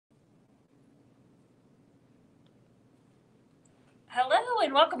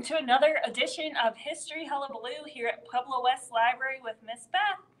and welcome to another edition of History Hullabaloo here at Pueblo West Library with Miss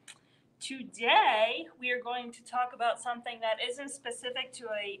Beth. Today, we are going to talk about something that isn't specific to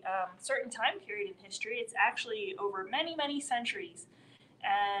a certain time period in history. It's actually over many, many centuries.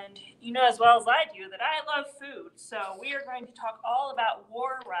 And you know as well as I do that I love food. So we are going to talk all about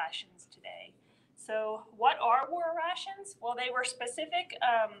war rations today. So what are war rations? Well, they were specific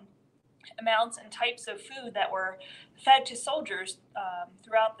amounts and types of food that were fed to soldiers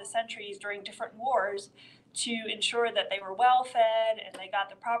throughout the centuries during different wars to ensure that they were well fed and they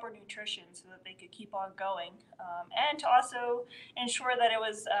got the proper nutrition so that they could keep on going, and to also ensure that it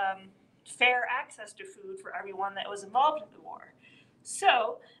was fair access to food for everyone that was involved in the war.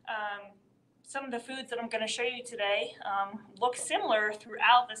 So some of the foods that I'm going to show you today look similar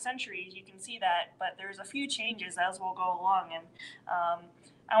throughout the centuries. You can see that, but there's a few changes as we'll go along, and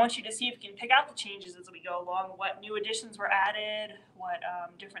I want you to see if you can pick out the changes as we go along, what new additions were added, what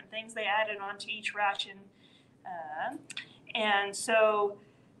different things they added onto each ration. And so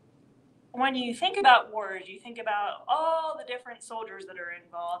when you think about wars, you think about all the different soldiers that are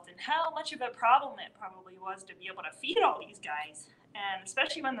involved and how much of a problem it probably was to be able to feed all these guys. And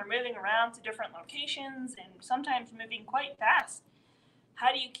especially when they're moving around to different locations and sometimes moving quite fast.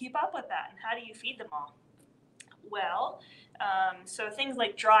 How do you keep up with that and how do you feed them all? Well, so things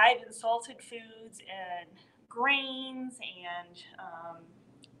like dried and salted foods and grains and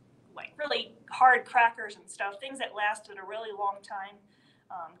like really hard crackers and stuff, things that lasted a really long time,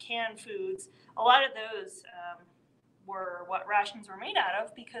 canned foods, a lot of those were what rations were made out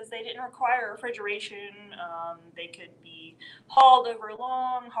of because they didn't require refrigeration. They could be hauled over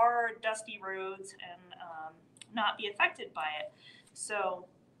long, hard, dusty roads and not be affected by it. So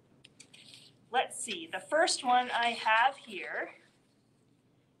let's see, the first one I have here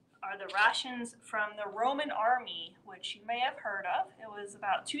are the rations from the Roman army, which you may have heard of. It was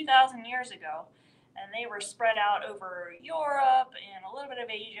about 2,000 years ago, and they were spread out over Europe and a little bit of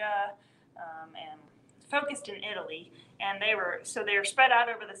Asia, and focused in Italy. And they were spread out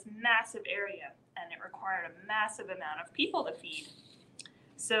over this massive area, and it required a massive amount of people to feed.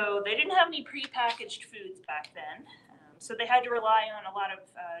 So they didn't have any prepackaged foods back then. So they had to rely on a lot of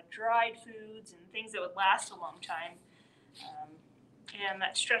dried foods and things that would last a long time, and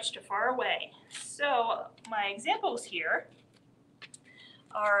that stretched far away. So my examples here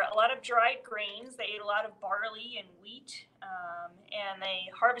are a lot of dried grains. They ate a lot of barley and wheat, and they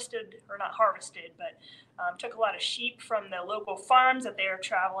took a lot of sheep from the local farms that they were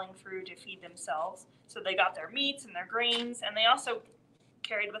traveling through to feed themselves. So they got their meats and their grains, and they also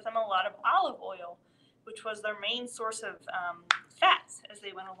carried with them a lot of olive oil, which was their main source of fats as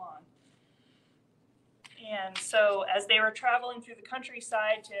they went along. And so as they were traveling through the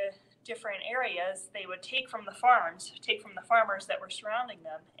countryside to different areas, they would take from the farmers that were surrounding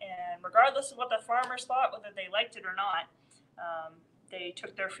them. And regardless of what the farmers thought, whether they liked it or not, they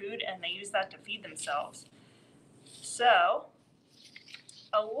took their food and they used that to feed themselves. So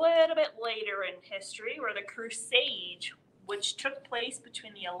a little bit later in history were the Crusades, which took place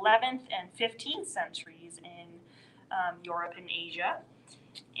between the 11th and 15th centuries in Europe and Asia.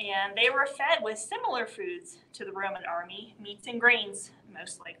 And they were fed with similar foods to the Roman army, meats and grains,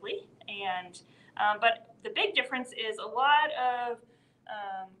 most likely. And but the big difference is a lot of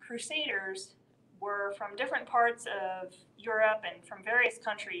crusaders were from different parts of Europe and from various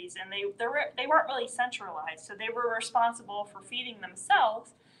countries, and they weren't really centralized. So they were responsible for feeding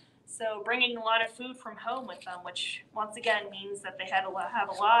themselves. So bringing a lot of food from home with them, which once again means that they had to have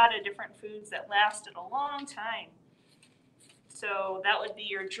a lot of different foods that lasted a long time. So that would be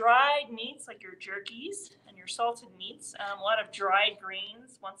your dried meats, like your jerkies, and your salted meats. A lot of dried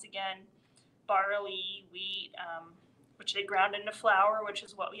grains, once again, barley, wheat, which they ground into flour, which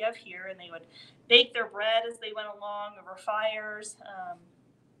is what we have here. And they would bake their bread as they went along over fires.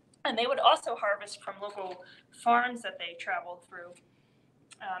 And they would also harvest from local farms that they traveled through.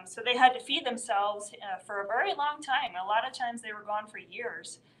 So they had to feed themselves for a very long time. A lot of times they were gone for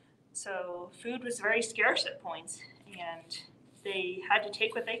years. So food was very scarce at points, and they had to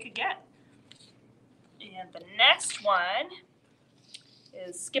take what they could get. And the next one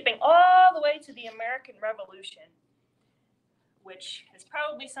is skipping all the way to the American Revolution, which is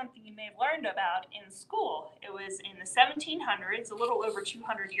probably something you may have learned about in school. It was in the 1700s, a little over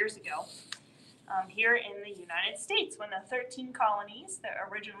 200 years ago, here in the United States, when the 13 colonies that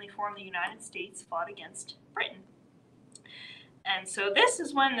originally formed the United States fought against Britain. And so this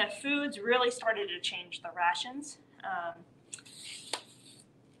is when the foods really started to change the rations.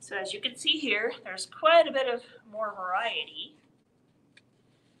 So as you can see here, there's quite a bit of more variety.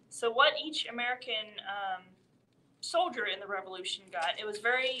 So what each American soldier in the Revolution got, it was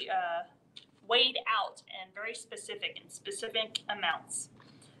very weighed out and very specific in specific amounts.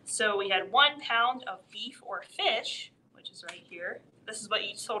 So we had 1 pound of beef or fish, which is right here. This is what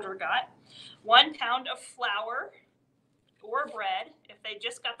each soldier got. 1 pound of flour or bread. If they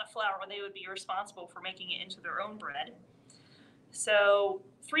just got the flour, they would be responsible for making it into their own bread. So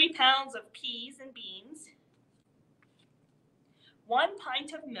 3 pounds of peas and beans. 1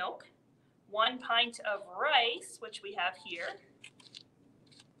 pint of milk. 1 pint of rice, which we have here.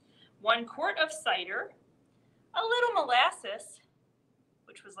 1 quart of cider. A little molasses,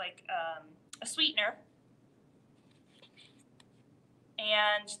 which was like a sweetener.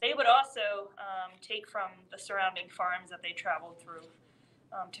 And they would also take from the surrounding farms that they traveled through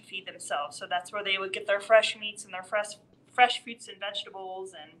to feed themselves. So that's where they would get their fresh meats and their fresh fruits and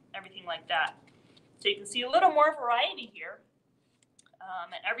vegetables and everything like that. So you can see a little more variety here.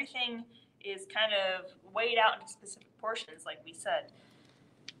 And everything is kind of weighed out into specific portions, like we said.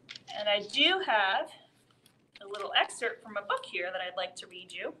 And I do have a little excerpt from a book here that I'd like to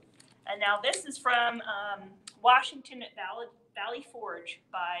read you. And now this is from Washington at Valley Forge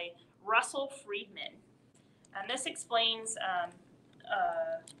by Russell Friedman. And this explains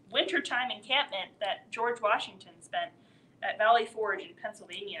wintertime encampment that George Washington spent at Valley Forge in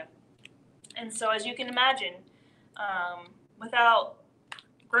Pennsylvania. And so as you can imagine, without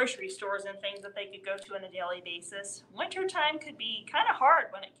grocery stores and things that they could go to on a daily basis, wintertime could be kind of hard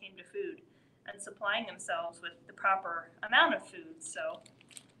when it came to food and supplying themselves with the proper amount of food. So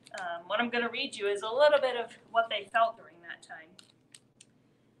what I'm going to read you is a little bit of what they felt during that time.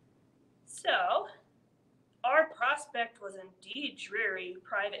 So, our prospect was indeed dreary,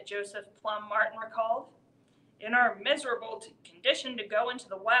 Private Joseph Plum Martin recalled. In our miserable condition to go into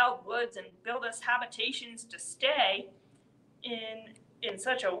the wild woods and build us habitations to stay in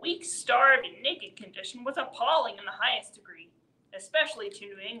such a weak, starved, and naked condition was appalling in the highest degree, especially to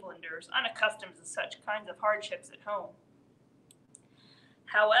New Englanders unaccustomed to such kinds of hardships at home.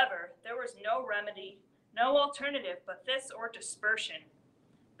 However, there was no remedy, no alternative but this or dispersion.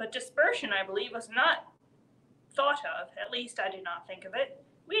 But dispersion, I believe, was not thought of, at least I did not think of it.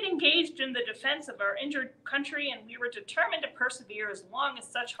 We had engaged in the defense of our injured country, and we were determined to persevere as long as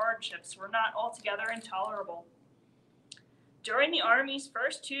such hardships were not altogether intolerable. During the Army's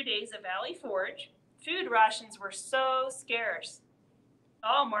first 2 days at Valley Forge, food rations were so scarce.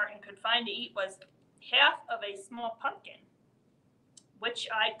 All Martin could find to eat was half of a small pumpkin, which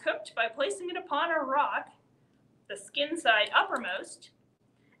I cooked by placing it upon a rock, the skin side uppermost,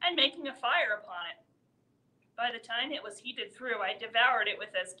 and making a fire upon it. By the time it was heated through, I devoured it with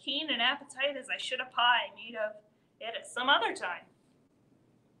as keen an appetite as I should a pie made of it at some other time.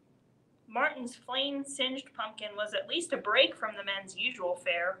 Martin's flame-singed pumpkin was at least a break from the men's usual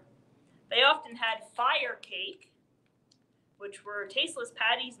fare. They often had fire cake, which were tasteless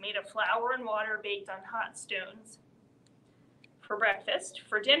patties made of flour and water baked on hot stones, for breakfast,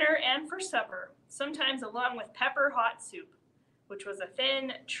 for dinner, and for supper, sometimes along with pepper hot soup, which was a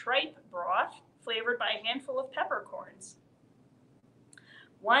thin tripe broth flavored by a handful of peppercorns.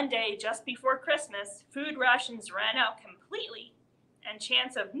 One day, just before Christmas, food rations ran out completely, and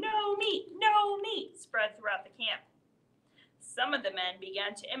chants of no meat spread throughout the camp. Some of the men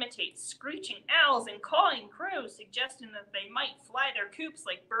began to imitate screeching owls and cawing crows, suggesting that they might fly their coops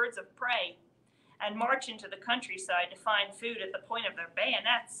like birds of prey and march into the countryside to find food at the point of their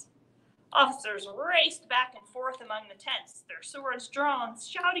bayonets. Officers raced back and forth among the tents, their swords drawn,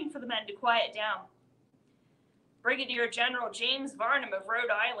 shouting for the men to quiet down. Brigadier General James Varnum of Rhode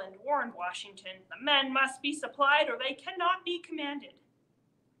Island warned Washington, the men must be supplied or they cannot be commanded.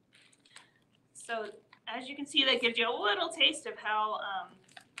 So, as you can see, that gives you a little taste of how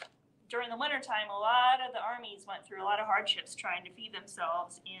during the wintertime, a lot of the armies went through a lot of hardships trying to feed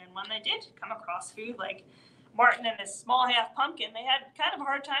themselves. And when they did come across food, like Martin and his small half pumpkin, they had kind of a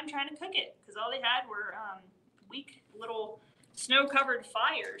hard time trying to cook it because all they had were weak little snow-covered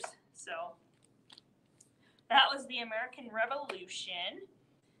fires. So that was the American Revolution.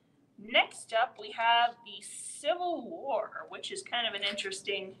 Next up, we have the Civil War, which is kind of an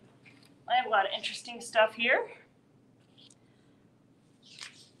interesting, I have a lot of interesting stuff here.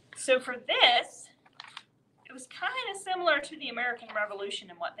 So for this, it was kind of similar to the American Revolution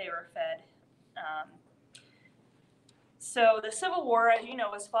in what they were fed. So the Civil War, as you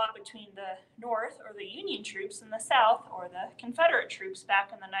know, was fought between the North, or the Union troops, and the South, or the Confederate troops,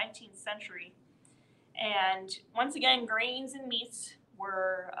 back in the 19th century. And once again, grains and meats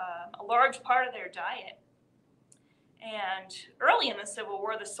were a large part of their diet. And early in the Civil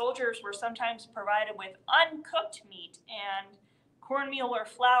War, the soldiers were sometimes provided with uncooked meat and cornmeal or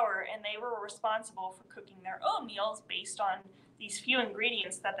flour, and they were responsible for cooking their own meals based on these few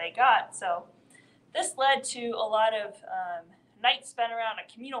ingredients that they got. So this led to a lot of nights spent around a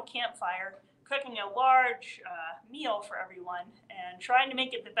communal campfire, cooking a large meal for everyone and trying to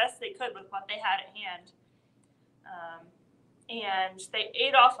make it the best they could with what they had at hand. And they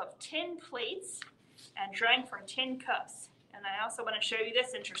ate off of tin plates and drank from tin cups. And I also want to show you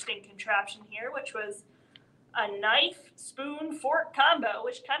this interesting contraption here, which was a knife, spoon, fork combo,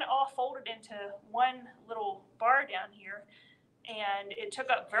 which kind of all folded into one little bar down here. And it took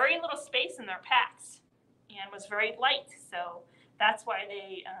up very little space in their packs and was very light. So that's why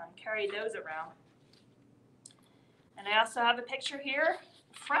they carried those around. And I also have a picture here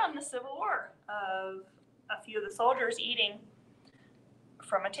from the Civil War of a few of the soldiers eating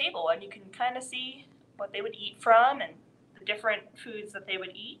from a table. And you can kind of see what they would eat from and the different foods that they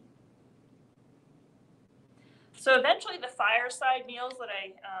would eat. So eventually the fireside meals that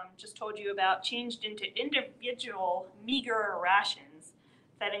I just told you about changed into individual meager rations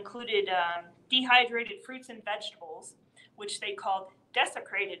that included dehydrated fruits and vegetables, which they called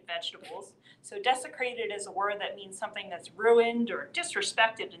desecrated vegetables. So desecrated is a word that means something that's ruined or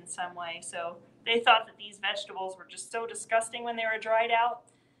disrespected in some way. So they thought that these vegetables were just so disgusting when they were dried out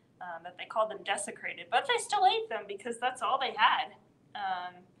that they called them desecrated. But they still ate them because that's all they had.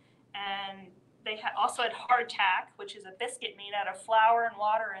 And they also had hardtack, which is a biscuit made out of flour and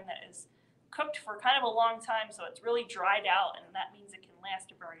water and that is cooked for kind of a long time. So it's really dried out, and that means it can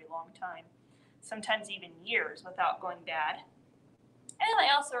last a very long time, sometimes even years without going bad. And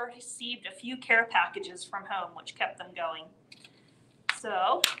I also received a few care packages from home, which kept them going.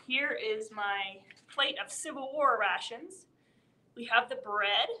 So here is my plate of Civil War rations. We have the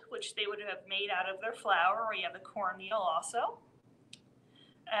bread, which they would have made out of their flour. We have the cornmeal also.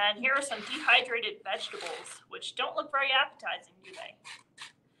 And here are some dehydrated vegetables, which don't look very appetizing, do they?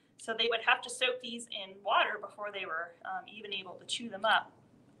 So they would have to soak these in water before they were even able to chew them up.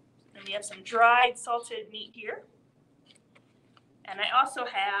 And we have some dried salted meat here. And I also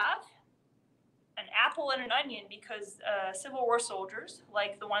have an apple and an onion because Civil War soldiers,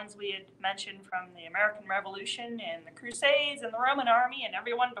 like the ones we had mentioned from the American Revolution and the Crusades and the Roman Army and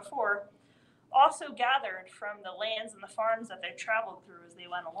everyone before, also gathered from the lands and the farms that they traveled through as they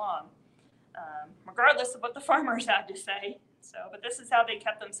went along, regardless of what the farmers had to say. But this is how they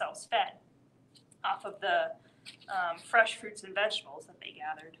kept themselves fed, off of the fresh fruits and vegetables that they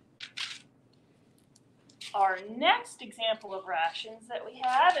gathered. Our next example of rations that we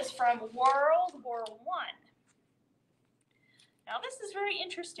have is from World War I. Now this is very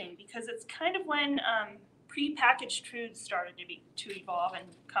interesting because it's kind of when prepackaged foods started to evolve and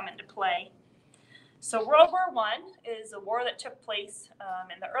come into play. So World War I is a war that took place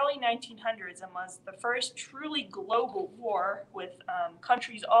in the early 1900s and was the first truly global war with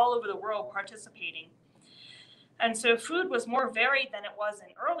countries all over the world participating. And so food was more varied than it was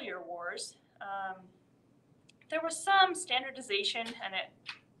in earlier wars. There was some standardization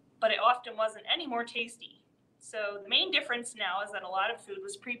but it often wasn't any more tasty. So the main difference now is that a lot of food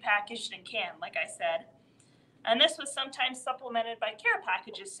was prepackaged and canned, like I said. And this was sometimes supplemented by care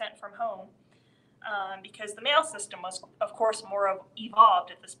packages sent from home. Because the mail system was, of course, more evolved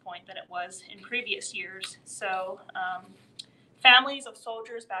at this point than it was in previous years. So families of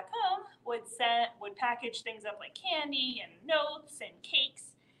soldiers back home would package things up like candy and notes and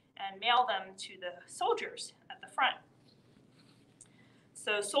cakes and mail them to the soldiers at the front.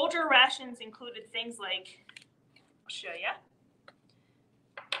 So soldier rations included things like, I'll show you.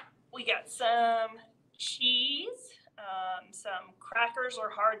 We got some cheese, some crackers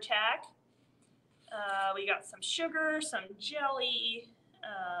or hardtack. We got some sugar, some jelly,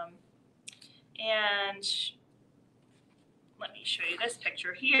 and let me show you this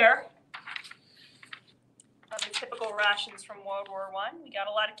picture here of the typical rations from World War I. We got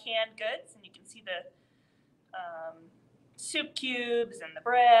a lot of canned goods, and you can see the soup cubes and the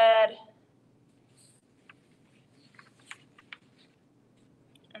bread.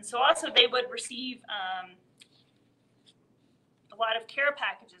 And so also they would receive a lot of care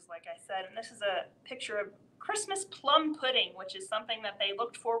packages, like I said, and this is a picture of Christmas plum pudding, which is something that they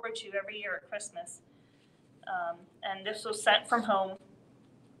looked forward to every year at Christmas. And this was sent from home.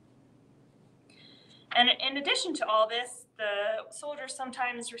 And in addition to all this, the soldiers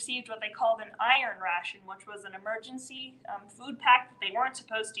sometimes received what they called an iron ration, which was an emergency food pack that they weren't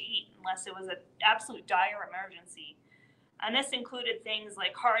supposed to eat unless it was an absolute dire emergency. And this included things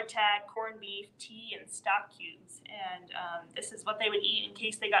like hardtack, corned beef, tea, and stock cubes. And this is what they would eat in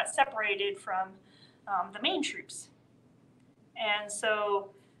case they got separated from the main troops. And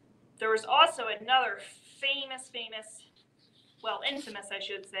so there was also another famous well, infamous, I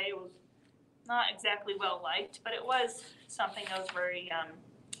should say. It was not exactly well liked, but it was something that was very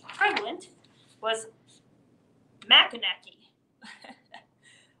prevalent, was Makanaki,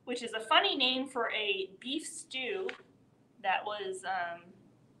 which is a funny name for a beef stew that was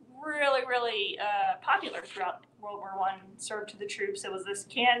really, really popular throughout World War I, served to the troops. It was this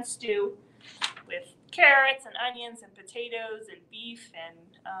canned stew with carrots and onions and potatoes and beef, and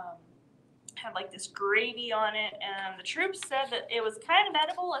had like this gravy on it. And the troops said that it was kind of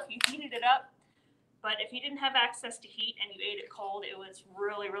edible if you heated it up, but if you didn't have access to heat and you ate it cold, it was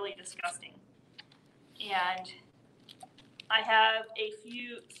really, really disgusting. And I have a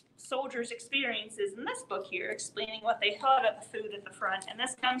few soldiers' experiences in this book here explaining what they thought of the food at the front. And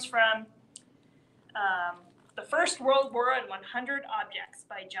this comes from The First World War and 100 Objects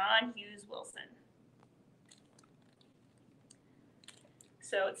by John Hughes Wilson.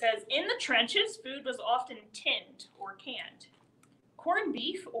 So it says, in the trenches, food was often tinned or canned. Corned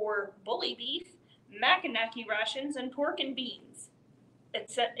beef or bully beef, Makanaki rations, and pork and beans.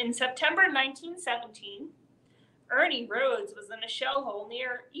 In September 1917, Ernie Rhodes was in a shell hole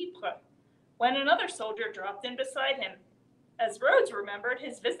near Ypres when another soldier dropped in beside him. As Rhodes remembered,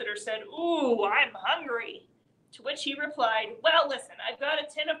 his visitor said, "Ooh, I'm hungry." To which he replied, "Well, listen, I've got a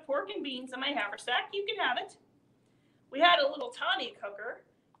tin of pork and beans in my haversack. You can have it." We had a little Tommy cooker,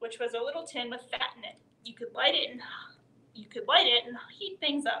 which was a little tin with fat in it. You could light it and heat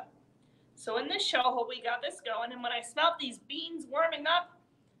things up. So in this shell hole, we got this going, and when I smelt these beans warming up,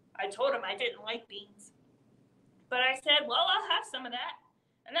 I told him I didn't like beans. But I said, well, I'll have some of that.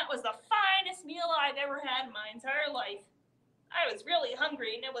 And that was the finest meal I've ever had in my entire life. I was really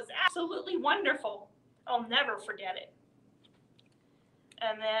hungry, and it was absolutely wonderful. I'll never forget it.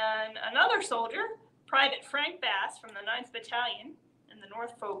 And then another soldier, Private Frank Bass from the 9th Battalion in the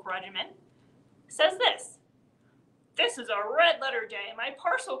Norfolk Regiment, says this. This is a red letter day. My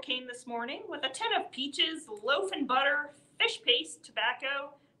parcel came this morning with a tin of peaches, loaf and butter, fish paste,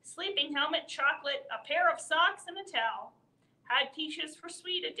 tobacco, sleeping helmet, chocolate, a pair of socks, and a towel. Had peaches for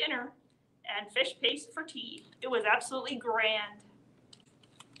sweet at dinner and fish paste for tea. It was absolutely grand.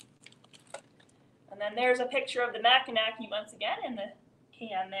 And then there's a picture of the Makanaki once again in the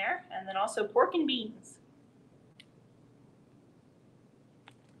can there, and then also pork and beans.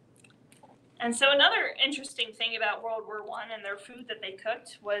 And so another interesting thing about World War I and their food that they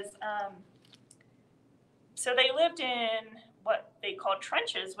cooked was, so they lived in what they called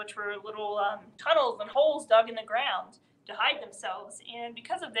trenches, which were little tunnels and holes dug in the ground to hide themselves. And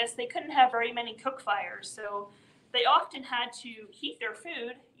because of this, they couldn't have very many cook fires. So they often had to heat their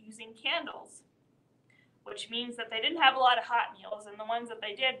food using candles, which means that they didn't have a lot of hot meals. And the ones that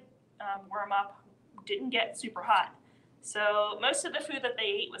they did warm up didn't get super hot. So most of the food that they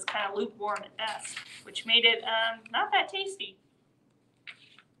ate was kind of lukewarm at best, which made it not that tasty.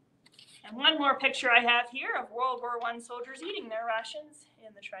 And one more picture I have here of World War I soldiers eating their rations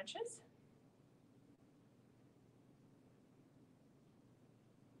in the trenches.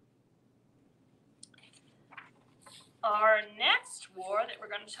 Our next war that we're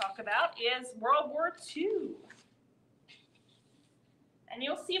going to talk about is World War II. And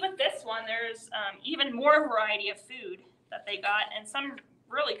you'll see with this one, there's even more variety of food that they got, and some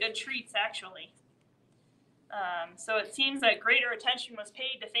really good treats, actually. So it seems that greater attention was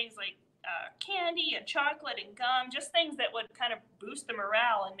paid to things like candy and chocolate and gum, just things that would kind of boost the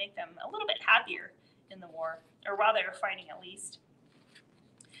morale and make them a little bit happier in the war, or while they were fighting at least.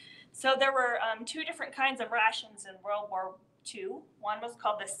 So there were two different kinds of rations in World War II. One was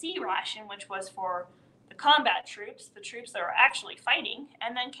called the C ration, which was for the combat troops, the troops that were actually fighting,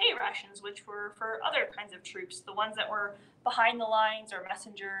 and then K rations, which were for other kinds of troops, the ones that were behind the lines, or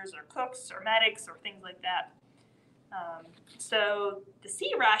messengers, or cooks, or medics, or things like that. So the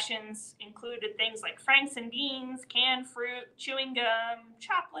C rations included things like franks and beans, canned fruit, chewing gum,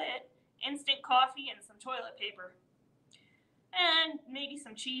 chocolate, instant coffee, and some toilet paper. And maybe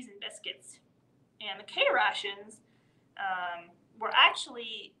some cheese and biscuits. And the K rations were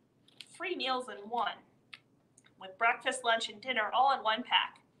actually 3 meals in one, with breakfast, lunch, and dinner all in one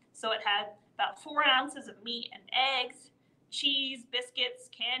pack. So it had about 4 ounces of meat and eggs, cheese, biscuits,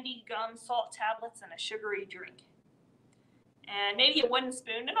 candy, gum, salt tablets, and a sugary drink. And maybe a wooden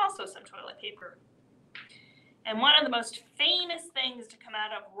spoon and also some toilet paper. And one of the most famous things to come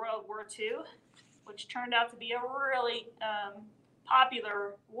out of World War II, which turned out to be a really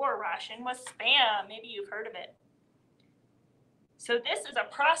popular war ration, was Spam. Maybe you've heard of it. So this is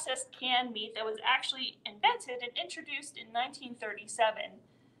a processed canned meat that was actually invented and introduced in 1937,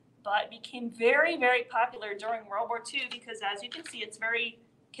 but became very, very popular during World War II because, as you can see, it's very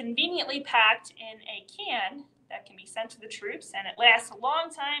conveniently packed in a can that can be sent to the troops, and it lasts a long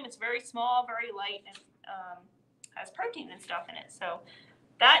time. It's very small, very light, and has protein and stuff in it. So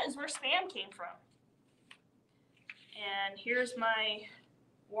that is where Spam came from. And here's my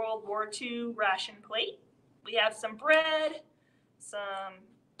World War II ration plate. We have some bread, some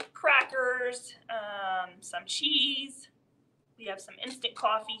crackers, some cheese. We have some instant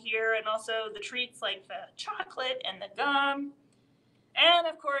coffee here, and also the treats like the chocolate and the gum. And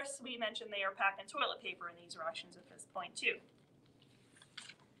of course, we mentioned they are packing toilet paper in these rations at this point too.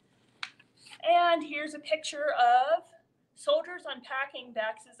 And here's a picture of soldiers unpacking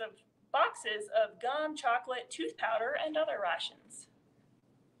boxes of gum, chocolate, tooth powder, and other rations.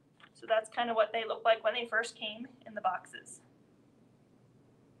 So that's kind of what they looked like when they first came in the boxes.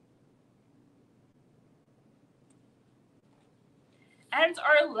 And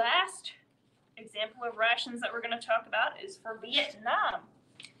our last example of rations that we're going to talk about is for Vietnam.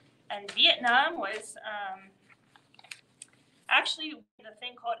 And Vietnam was actually the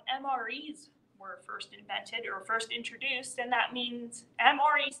thing called MREs were first invented or first introduced, and that means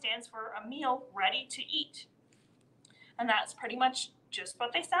MRE stands for a meal ready to eat. And that's pretty much just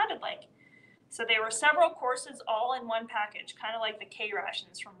what they sounded like. So there were several courses all in one package, kind of like the K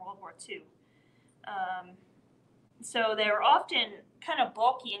rations from World War II. So they were often kind of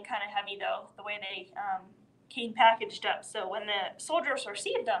bulky and kind of heavy, though, the way they came packaged up. So when the soldiers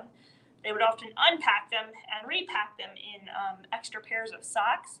received them, they would often unpack them and repack them in extra pairs of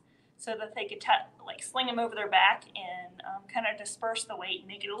socks so that they could like sling them over their back and kind of disperse the weight and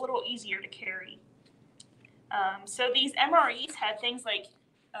make it a little easier to carry. So these MREs had things like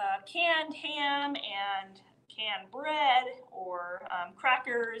canned ham and canned bread, or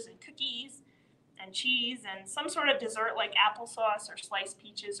crackers and cookies and cheese, and some sort of dessert like applesauce or sliced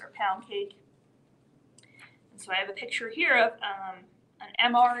peaches or pound cake. And so I have a picture here of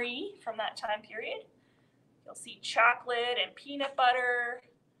an MRE from that time period. You'll see chocolate and peanut butter.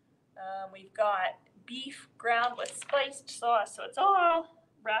 We've got beef ground with spiced sauce, so it's all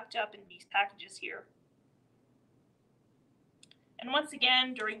wrapped up in these packages here. And once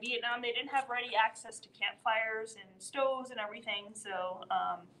again, during Vietnam, they didn't have ready access to campfires and stoves and everything, so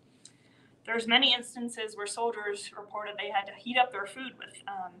there's many instances where soldiers reported they had to heat up their food with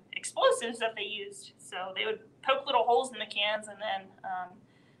explosives that they used. So they would poke little holes in the cans and then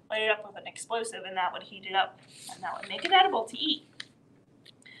light it up with an explosive, and that would heat it up, and that would make it edible to eat.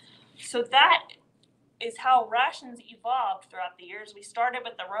 So that is how rations evolved throughout the years. We started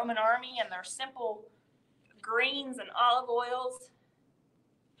with the Roman army and their simple grains and olive oils.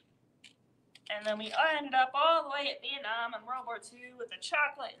 And then we ended up all the way at Vietnam in World War II with the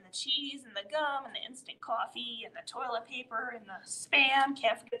chocolate and the cheese and the gum and the instant coffee and the toilet paper and the Spam.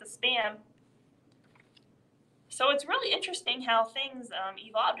 Can't forget the Spam. So it's really interesting how things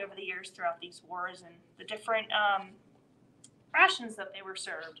evolved over the years throughout these wars and the different rations that they were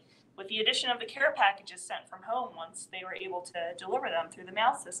served, with the addition of the care packages sent from home once they were able to deliver them through the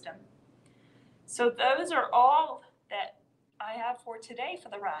mail system. So those are all that I have for today for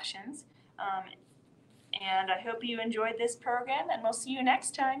the rations. And I hope you enjoyed this program, and we'll see you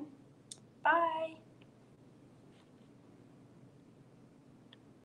next time. Bye.